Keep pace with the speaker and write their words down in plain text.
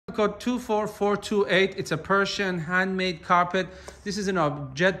Code 24428. It's a Persian handmade carpet. This is in our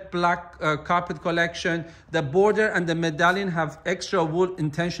jet black carpet collection. The border and the medallion have extra wool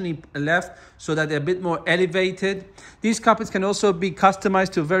intentionally left so that they're a bit more elevated. These carpets can also be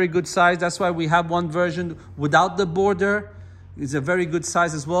customized to a very good size. That's why we have one version without the border. It's a very good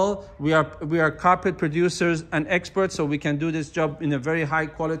size as well. We are carpet producers and experts, so we can do this job in a very high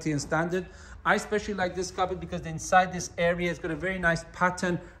quality and standard. I especially like this carpet because inside this area it's got a very nice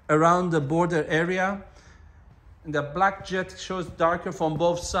pattern around the border area. And the black jet shows darker from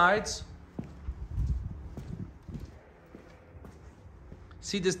both sides.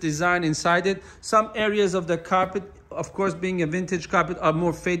 See this design inside it. Some areas of the carpet, of course being a vintage carpet, are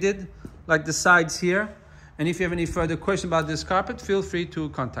more faded, like the sides here. And if you have any further questions about this carpet, feel free to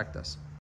contact us.